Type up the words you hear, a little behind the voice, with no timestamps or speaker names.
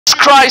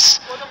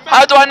Christ?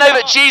 How do I know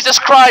that Jesus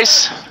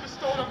Christ?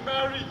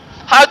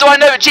 How do I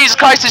know that Jesus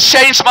Christ has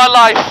changed my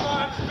life?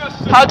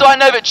 How do I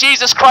know that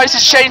Jesus Christ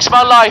has changed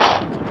my life?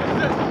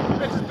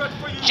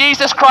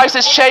 Jesus Christ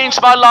has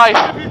changed my life.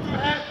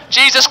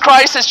 Jesus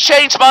Christ has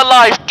changed my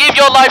life. Give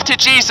your life to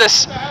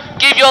Jesus.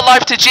 Give your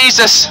life to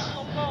Jesus.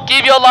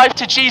 Give your life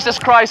to Jesus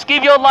Christ.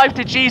 Give your life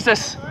to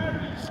Jesus.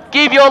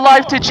 Give your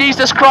life to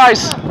Jesus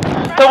Christ.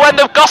 That when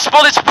the gospel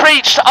is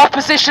preached,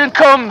 opposition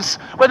comes.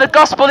 When the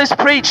gospel is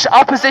preached,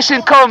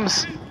 opposition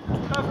comes.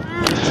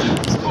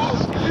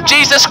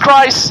 Jesus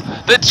Christ,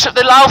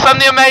 the Alpha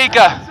and the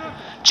Omega.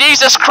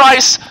 Jesus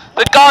Christ,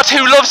 the God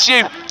who loves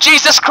you.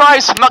 Jesus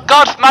Christ,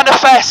 God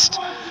manifest.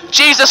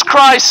 Jesus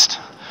Christ,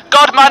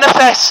 God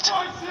manifest.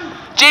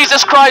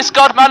 Jesus Christ,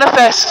 God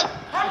manifest.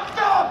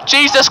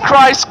 Jesus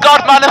Christ,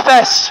 God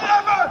manifest.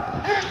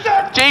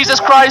 Jesus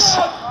Christ,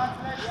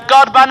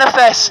 God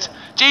manifest.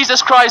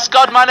 Jesus Christ,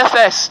 God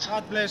manifest.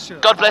 God bless you.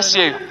 God bless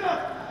you.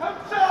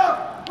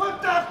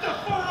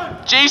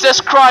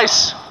 Jesus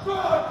Christ.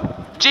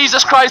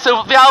 Jesus Christ, the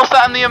Alpha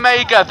and the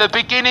Omega, the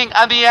beginning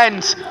and the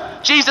end.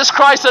 Jesus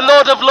Christ, the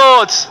Lord of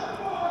Lords.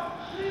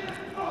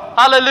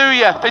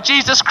 Hallelujah. For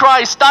Jesus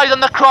Christ died on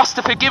the cross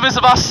to forgive us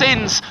of our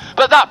sins.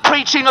 But that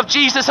preaching of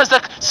Jesus as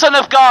the Son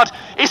of God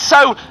is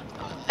so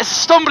a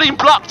stumbling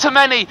block to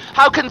many.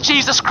 How can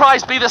Jesus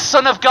Christ be the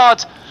Son of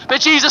God? But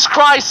Jesus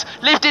Christ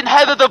lived in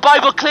heaven. The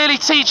Bible clearly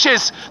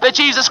teaches that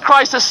Jesus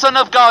Christ is the Son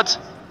of God.